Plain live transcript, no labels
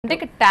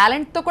అంటే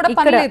టాలెంట్ తో కూడా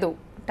పని లేదు,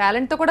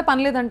 టాలెంట్ తో కూడా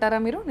పని లేదంటారా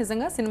మీరు?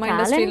 నిజంగా సినిమా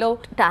ఇండస్ట్రీలో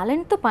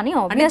టాలెంట్ తో పని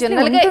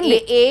జనరల్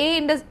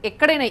గా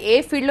ఎక్కడైనా ఏ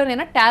ఫీల్డ్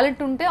లోనైనా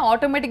టాలెంట్ ఉంటే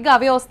ఆటోమేటిక్ గా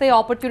అవే వస్తాయి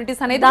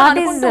ఆపర్చునిటీస్ అనేది.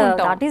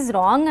 దట్ ఈస్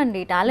రాంగ్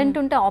అండి. టాలెంట్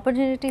ఉంటే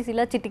ఆపర్చునిటీస్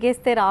ఇలా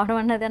చిటికేస్తే రావడం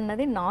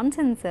అన్నది నాన్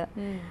సెన్స్.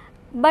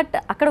 బట్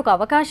అక్కడ ఒక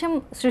అవకాశం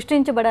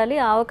సృష్టించబడాలి,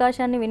 ఆ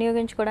అవకాశాన్ని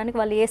వినియోగించుకోవడానికి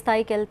వాళ్ళు ఏ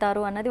స్థాయికి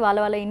వెళ్తారు అన్నది వాళ్ళ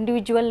వాళ్ళ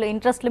ఇండివిజువల్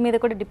ఇంట్రెస్ట్ల మీద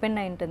కూడా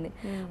డిపెండ్ అయి ఉంటుంది.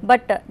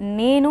 బట్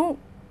నేను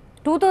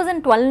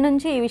 2012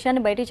 నుంచి ఈ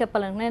విషయాన్ని బయటికి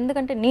చెప్పాలనుకున్నాను.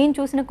 ఎందుకంటే నేను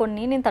చూసిన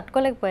కొన్ని నేను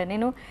తట్టుకోలేకపోయాను.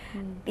 నేను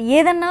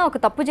ఏదన్నా ఒక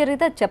తప్పు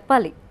జరిగితే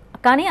చెప్పాలి,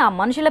 కానీ ఆ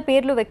మనుషుల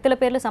పేర్లు వ్యక్తుల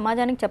పేర్లు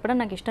సమాజానికి చెప్పడం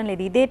నాకు ఇష్టం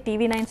లేదు. ఇదే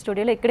TV9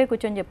 స్టూడియోలో ఇక్కడే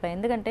కూర్చొని చెప్పాను.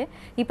 ఎందుకంటే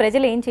ఈ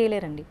ప్రజలు ఏం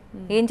చేయలేరండి.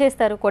 ఏం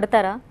చేస్తారు?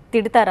 కొడతారా,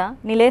 తిడతారా,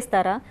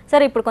 నిలేస్తారా?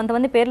 సరే ఇప్పుడు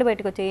కొంతమంది పేర్లు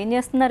బయటకు వచ్చాయి, ఏం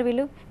చేస్తున్నారు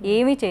వీళ్ళు?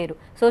 ఏమీ చేయరు.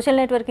 సోషల్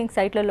నెట్వర్కింగ్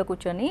సైట్లలో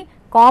కూర్చొని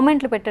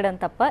కామెంట్లు పెట్టడం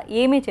తప్ప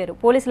ఏమీ చేయరు.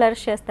 పోలీసులు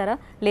అరెస్ట్ చేస్తారా?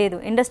 లేదు.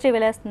 ఇండస్ట్రీ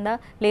వెళ్ళేస్తుందా?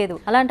 లేదు.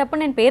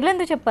 అలాంటప్పుడు నేను పేర్లు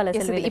ఎందుకు చెప్పాలి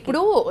అసలు?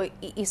 ఇప్పుడు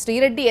ఈ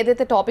శ్రీరెడ్డి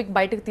ఏదైతే టాపిక్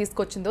బయటకు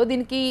తీసుకొచ్చిందో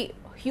దీనికి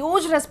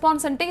హ్యూజ్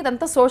రెస్పాన్స్ అంటే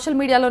ఇదంతా సోషల్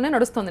మీడియాలోనే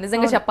నడుస్తుంది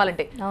నిజంగా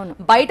చెప్పాలంటే.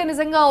 బయట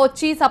నిజంగా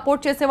వచ్చి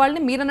సపోర్ట్ చేసే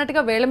వాళ్ళని మీరు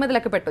అన్నట్టుగా వేళ్ల మీద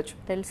లెక్క పెట్టొచ్చు.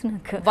 తెలుసు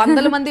నాకు,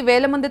 వందల మంది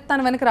వేల మంది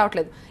తన వెనక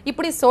రావట్లేదు.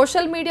 ఇప్పుడు ఈ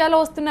సోషల్ మీడియాలో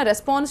వస్తున్న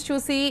రెస్పాన్స్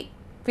చూసి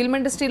ఫిల్మ్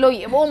ఇండస్ట్రీలో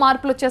ఏవో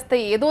మార్పులు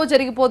వచ్చేస్తాయి, ఏదో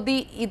జరిగిపోద్ది,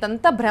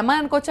 ఇదంతా భ్రమ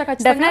అనుకోవచ్చా?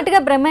 డెఫినెట్ గా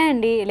భ్రమే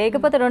అండి.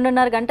 లేకపోతే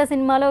 2.5 గంట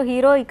సినిమాలో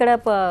హీరో ఇక్కడ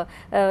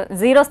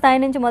 0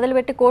 స్థాయి నుంచి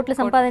మొదలుపెట్టి కోట్లు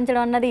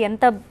సంపాదించడం అన్నది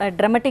ఎంత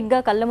డ్రామాటిక్ గా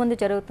కళ్ళ ముందు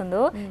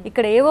జరుగుతుందో,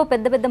 ఇక్కడ ఏవో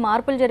పెద్ద పెద్ద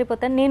మార్పులు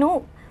జరిగిపోతాయి. నేను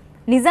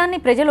నిజాన్ని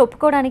ప్రజలు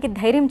ఒప్పుకోవడానికి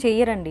ధైర్యం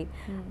చెయ్యరండి.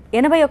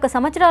 81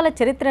 సంవత్సరాల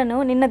చరిత్రను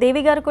నిన్న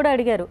దేవి గారు కూడా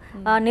అడిగారు,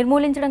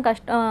 నిర్మూలించడం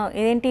కష్టం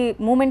ఏంటి,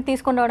 మూమెంట్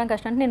తీసుకొని రావడం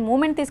కష్టం అంటే, నేను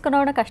మూమెంట్ తీసుకొని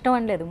రావడం కష్టం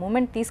అనలేదు.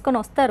 మూమెంట్ తీసుకొని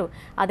వస్తారు,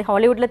 అది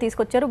హాలీవుడ్లో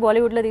తీసుకొచ్చారు,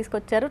 బాలీవుడ్లో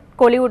తీసుకొచ్చారు,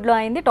 కోలీవుడ్లో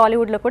అయింది,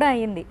 టాలీవుడ్లో కూడా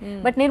అయింది.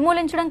 బట్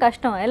నిర్మూలించడం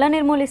కష్టం. ఎలా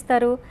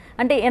నిర్మూలిస్తారు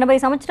అంటే 80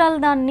 సంవత్సరాల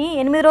దాన్ని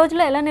 8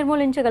 రోజుల్లో ఎలా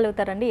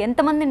నిర్మూలించగలుగుతారండి?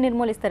 ఎంతమందిని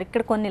నిర్మూలిస్తారు?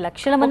 ఇక్కడ కొన్ని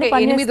లక్షల మంది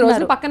 8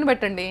 రోజులు పక్కన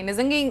పెట్టండి,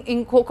 నిజంగా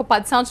ఇంకొక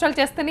 10 సంవత్సరాలు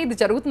చేస్తేనే ఇది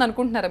జరుగుతుంది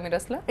అనుకుంటున్నారా మీరు?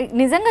 అసలు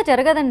నిజంగా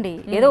జరగదండి.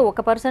 ఏదో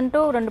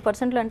 1%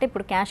 2% అంటే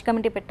ఇప్పుడు క్యాష్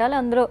కమిటీ పెట్టాలి,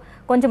 అందులో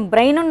కొంచెం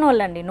బ్రెయిన్ ఉన్న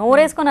వాళ్ళండి.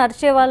 నోరేసుకొని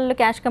అరిచే వాళ్ళు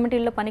క్యాష్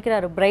కమిటీల్లో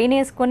పనికిరారు. బ్రెయిన్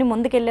వేసుకొని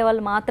ముందుకెళ్లే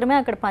వాళ్ళు మాత్రమే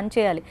అక్కడ పని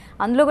చేయాలి.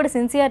 అందులో కూడా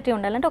సిన్సియారిటీ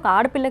ఉండాలంటే ఒక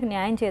ఆడపిల్లకి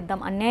న్యాయం చేద్దాం,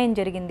 అన్యాయం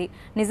జరిగింది,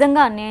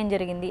 నిజంగా అన్యాయం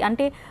జరిగింది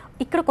అంటే.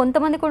 ఇక్కడ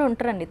కొంతమంది కూడా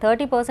ఉంటారండి,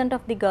 30%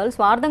 ఆఫ్ ది గర్ల్స్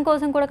స్వార్థం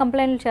కోసం కూడా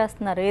కంప్లైంట్లు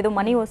చేస్తున్నారు. ఏదో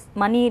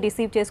మనీ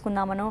రిసీవ్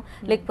చేసుకుందామనో,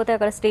 లేకపోతే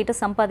అక్కడ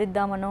స్టేటస్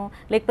సంపాదిద్దామనో,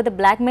 లేకపోతే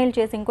బ్లాక్మెయిల్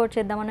చేసి ఇంకోటి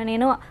చేద్దామనో.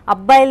 నేను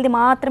అబ్బాయిలది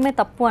మాత్రమే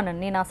తప్పు అనను,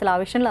 నేను అసలు ఆ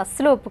విషయంలో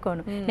అస్సలు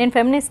ఒప్పుకోను. నేను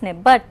ఫెమినిస్ట్నే,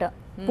 బట్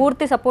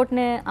పూర్తి సపోర్ట్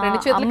నే. రెండు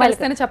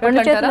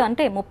చేతులు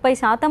అంటే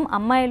 30%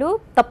 అమ్మాయిలు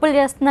తప్పులు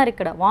చేస్తున్నారు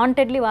ఇక్కడ,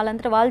 వాంటెడ్లీ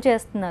వాళ్ళంతా వాళ్ళు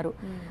చేస్తున్నారు,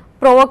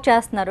 ప్రొవోక్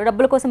చేస్తున్నారు,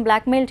 డబ్బుల కోసం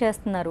బ్లాక్మెయిల్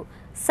చేస్తున్నారు.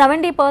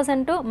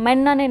 70%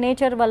 మెన్ అనే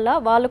నేచర్ వల్ల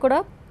వాళ్ళు కూడా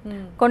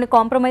కొన్ని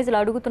కాంప్రమైజ్లు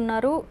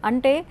అడుగుతున్నారు.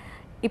 అంటే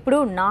ఇప్పుడు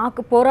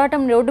నాకు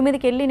పోరాటం రోడ్డు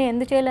మీదకి వెళ్ళి నేను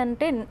ఎందుకు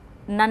చేయాలంటే,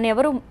 నన్ను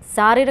ఎవరు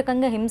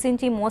శారీరకంగా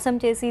హింసించి మోసం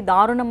చేసి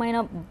దారుణమైన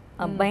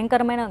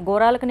భయంకరమైన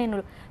ఘోరాలకు నేను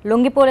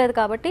లొంగిపోలేదు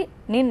కాబట్టి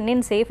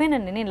నేను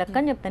సేఫేనండి. నేను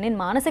లెక్కని చెప్తాను. నేను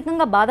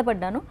మానసికంగా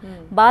బాధపడ్డాను,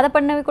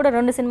 బాధపడినవి కూడా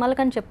 2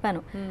 సినిమాలకని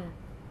చెప్పాను.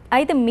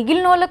 అయితే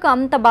మిగిలిన వాళ్ళకు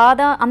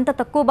అంత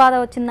తక్కువ బాధ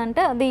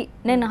వచ్చిందంటే అది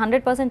నేను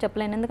 100%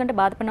 చెప్పలేను. ఎందుకంటే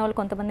బాధపడిన వాళ్ళు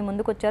కొంతమంది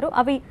ముందుకు వచ్చారు,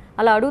 అవి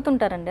అలా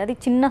అడుగుతుంటారండి. అది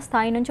చిన్న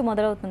స్థాయి నుంచి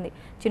మొదలవుతుంది.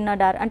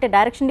 అంటే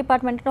direction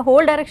department,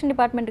 whole direction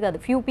department కాదు,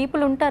 ఫ్యూ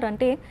పీపుల్ ఉంటారు.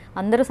 అంటే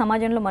అందరూ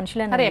సమాజంలో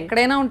మనుషులేనా,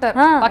 ఎక్కడైనా ఉంటారు,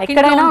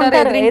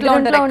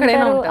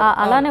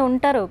 అలానే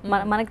ఉంటారు.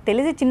 మనకు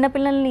తెలిసి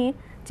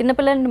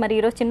చిన్నపిల్లల్ని మరి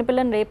ఈరోజు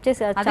చిన్నపిల్లని రేప్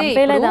చేసి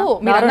చంపేయలేదా?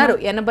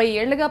 80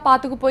 ఏళ్లుగా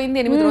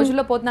పాతుకుపోయింది 8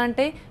 రోజుల్లో పోతున్నా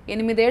అంటే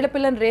 8 ఏళ్ల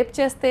పిల్లని రేప్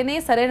చేస్తేనే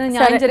సరైన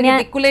న్యాయం జరిగే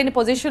దిక్కులేని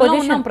పొజిషన్ లో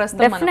ఉన్నాం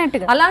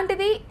ప్రస్తుతం.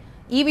 అలాంటిది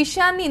ఈ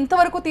విషయాన్ని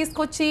ఇంతవరకు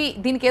తీసుకొచ్చి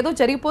దీనికి ఏదో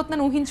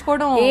జరిగిపోతుందని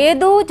ఊహించుకోవడం,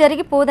 ఏదో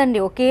జరిగిపోదండి,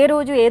 ఒకే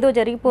రోజు ఏదో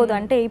జరిగిపోదు.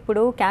 అంటే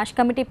ఇప్పుడు క్యాష్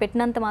కమిటీ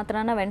పెట్టినంత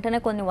మాత్రాన వెంటనే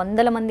కొన్ని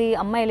వందల మంది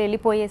అమ్మాయిలు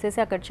వెళ్ళిపోయేసేసి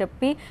అక్కడ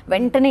చెప్పి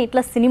వెంటనే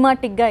ఇట్లా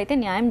సినిమాటిక్ గా అయితే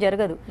న్యాయం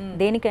జరగదు.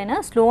 దేనికైనా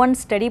స్లో అండ్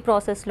స్టడీ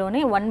ప్రాసెస్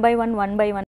లోనే 1 by 1